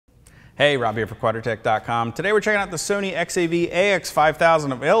Hey, Rob here for Quadratec.com. Today we're checking out the Sony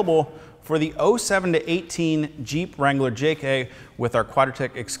XAV-AX5000 available for the 07 to 18 Jeep Wrangler JK with our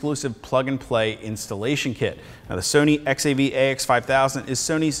Quadratec Exclusive Plug-n-Play installation kit. Now the Sony XAV-AX5000 is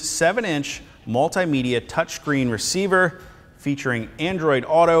Sony's 7-inch multimedia touchscreen receiver featuring Android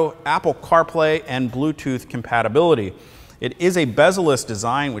Auto, Apple CarPlay, and Bluetooth compatibility. It is a bezel-less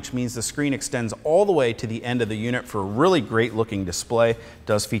design, which means the screen extends all the way to the end of the unit for a really great looking display. It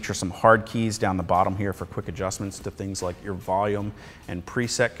does feature some hard keys down the bottom here for quick adjustments to things like your volume and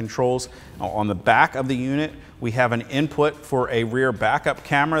preset controls. Now, on the back of the unit, we have an input for a rear backup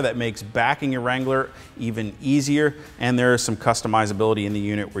camera that makes backing your Wrangler even easier. And there is some customizability in the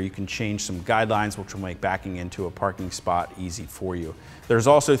unit where you can change some guidelines, which will make backing into a parking spot easy for you. There's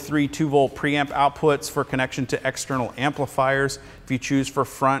also 3 2-volt preamp outputs for connection to external amplifiers if you choose for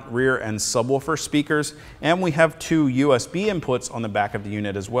front, rear, and subwoofer speakers. And we have 2 USB inputs on the back of the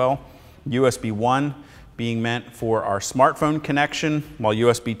unit as well. USB 1 being meant for our smartphone connection, while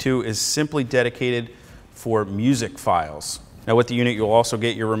USB 2 is simply dedicated for music files. Now with the unit, you'll also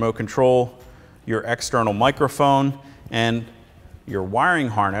get your remote control, your external microphone, and your wiring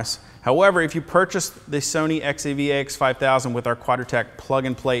harness. However, if you purchase the Sony XAV-AX5000 with our Quadratec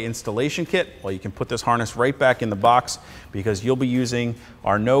Plug-n-Play installation kit, well, you can put this harness right back in the box because you'll be using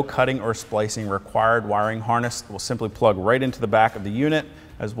our no cutting or splicing required wiring harness. It will simply plug right into the back of the unit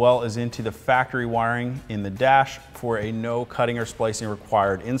as well as into the factory wiring in the dash for a no cutting or splicing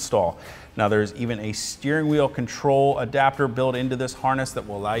required install. Now there's even a steering wheel control adapter built into this harness that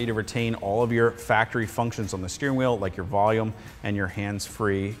will allow you to retain all of your factory functions on the steering wheel, like your volume and your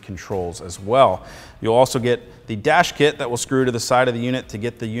hands-free controls as well. You'll also get the dash kit that will screw to the side of the unit to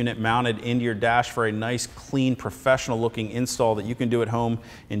get the unit mounted into your dash for a nice, clean, professional looking install that you can do at home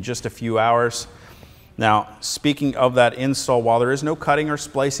in just a few hours. Now, speaking of that install, while there is no cutting or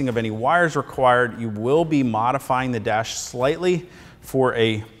splicing of any wires required, you will be modifying the dash slightly for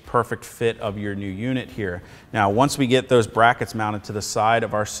a perfect fit of your new unit here. Now, once we get those brackets mounted to the side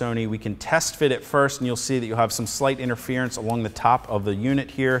of our Sony, we can test fit it first, and you'll see that you'll have some slight interference along the top of the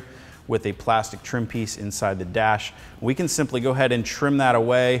unit here with a plastic trim piece inside the dash. We can simply go ahead and trim that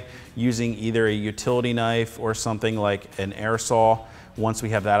away using either a utility knife or something like an air saw. Once we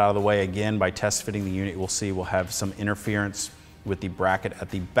have that out of the way, again, by test fitting the unit, we'll see we'll have some interference with the bracket at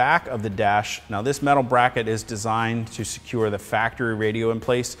the back of the dash. Now this metal bracket is designed to secure the factory radio in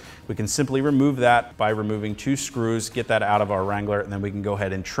place. We can simply remove that by removing 2 screws, get that out of our Wrangler, and then we can go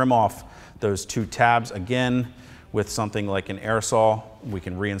ahead and trim off those 2 tabs. Again, with something like an air saw, we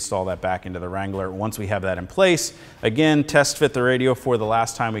can reinstall that back into the Wrangler. Once we have that in place, again, test fit the radio for the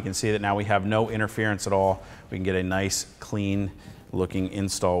last time. We can see that now we have no interference at all. We can get a nice, clean looking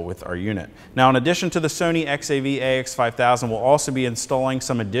install with our unit. Now, in addition to the Sony XAV-AX5000, we'll also be installing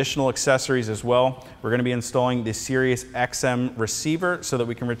some additional accessories as well. We're going to be installing the Sirius XM receiver so that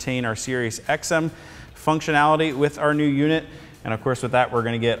we can retain our Sirius XM functionality with our new unit. And of course, with that, we're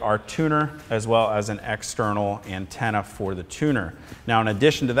going to get our tuner as well as an external antenna for the tuner. Now, in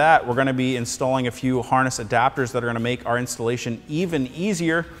addition to that, we're going to be installing a few harness adapters that are going to make our installation even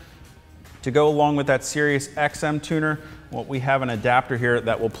easier. To go along with that Sirius XM tuner, well, we have an adapter here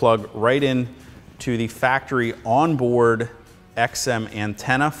that will plug right in to the factory onboard XM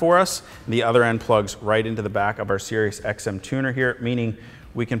antenna for us. The other end plugs right into the back of our Sirius XM tuner here, meaning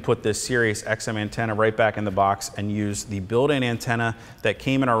we can put this Sirius XM antenna right back in the box and use the built-in antenna that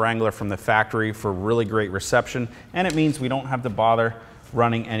came in our Wrangler from the factory for really great reception. And it means we don't have to bother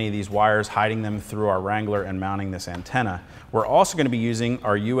running any of these wires, hiding them through our Wrangler and mounting this antenna. We're also going to be using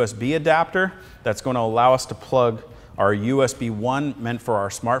our USB adapter that's going to allow us to plug our USB 1 meant for our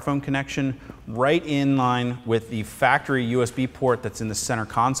smartphone connection right in line with the factory USB port that's in the center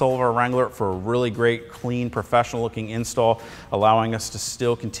console of our Wrangler for a really great, clean, professional looking install, allowing us to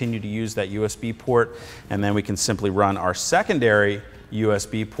still continue to use that USB port. And then we can simply run our secondary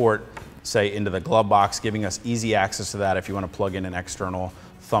USB port, say, into the glove box, giving us easy access to that if you want to plug in an external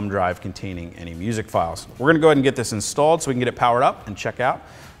thumb drive containing any music files. We're going to go ahead and get this installed so we can get it powered up and check out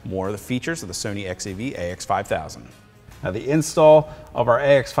more of the features of the Sony XAV-AX5000. Now the install of our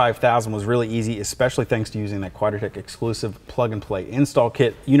AX5000 was really easy, especially thanks to using that Quadratec Exclusive Plug-n-Play install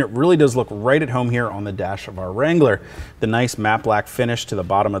kit. Unit really does look right at home here on the dash of our Wrangler. The nice matte black finish to the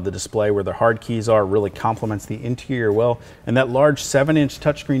bottom of the display where the hard keys are really complements the interior well, and that large 7-inch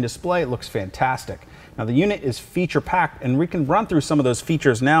touchscreen display looks fantastic. Now the unit is feature packed, and we can run through some of those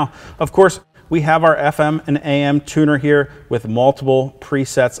features now. Of course, we have our FM and AM tuner here with multiple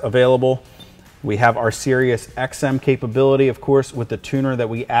presets available. We have our Sirius XM capability, of course, with the tuner that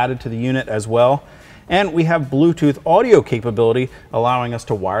we added to the unit as well. And we have Bluetooth audio capability, allowing us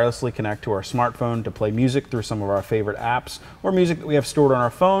to wirelessly connect to our smartphone to play music through some of our favorite apps or music that we have stored on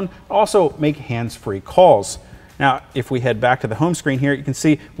our phone, also make hands-free calls. Now, if we head back to the home screen here, you can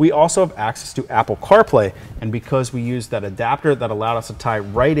see we also have access to Apple CarPlay. And because we used that adapter that allowed us to tie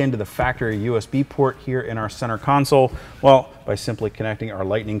right into the factory USB port here in our center console, well, by simply connecting our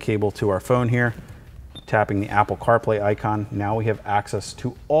lightning cable to our phone here, tapping the Apple CarPlay icon, now we have access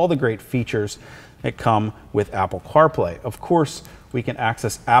to all the great features that come with Apple CarPlay. Of course, we can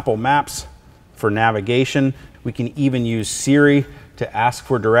access Apple Maps for navigation. We can even use Siri to ask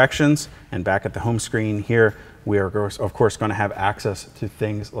for directions. And back at the home screen here, we are, of course, going to have access to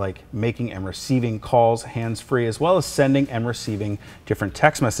things like making and receiving calls hands-free, as well as sending and receiving different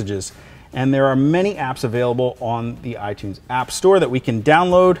text messages. And there are many apps available on the iTunes App Store that we can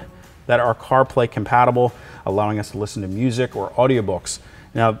download that are CarPlay compatible, allowing us to listen to music or audiobooks.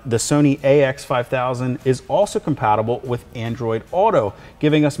 Now, the Sony AX5000 is also compatible with Android Auto,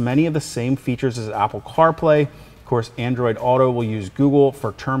 giving us many of the same features as Apple CarPlay. Of course, Android Auto will use Google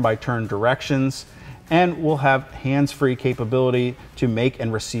for turn-by-turn directions, and we'll have hands-free capability to make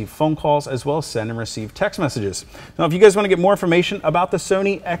and receive phone calls, as well as send and receive text messages. Now, if you guys want to get more information about the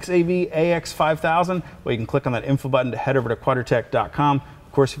Sony XAV-AX5000, well, you can click on that info button to head over to Quadratec.com.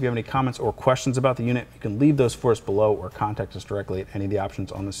 Of course, if you have any comments or questions about the unit, you can leave those for us below or contact us directly at any of the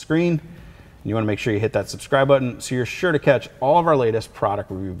options on the screen. And you want to make sure you hit that subscribe button so you're sure to catch all of our latest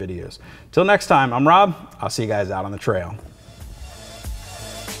product review videos. Till next time, I'm Rob. I'll see you guys out on the trail.